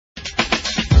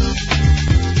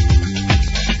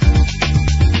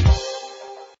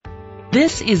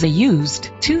This is a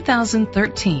used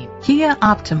 2013 Kia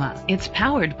Optima. It's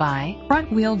powered by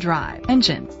front-wheel drive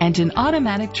engine and an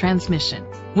automatic transmission.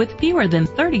 With fewer than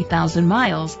 30,000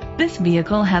 miles, this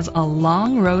vehicle has a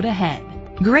long road ahead.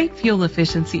 Great fuel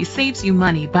efficiency saves you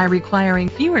money by requiring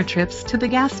fewer trips to the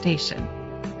gas station.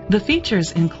 The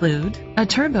features include a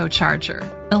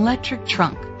turbocharger, electric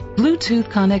trunk, Bluetooth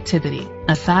connectivity,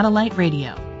 a satellite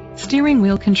radio, steering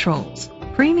wheel controls,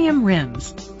 premium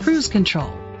rims, cruise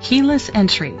control, keyless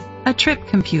entry, a trip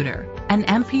computer, an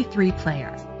MP3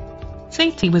 player.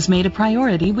 Safety was made a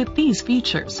priority with these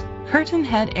features: curtain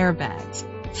head airbags,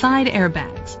 side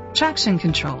airbags, traction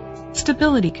control,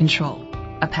 stability control,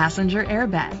 a passenger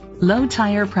airbag, low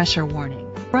tire pressure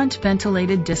warning, front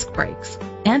ventilated disc brakes,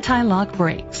 anti-lock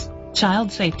brakes,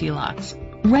 child safety locks.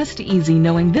 Rest easy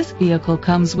knowing this vehicle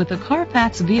comes with a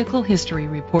Carfax Vehicle History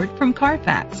Report from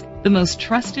Carfax, the most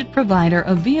trusted provider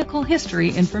of vehicle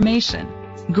history information.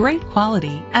 Great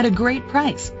quality at a great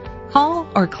price. Call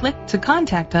or click to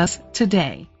contact us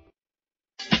today.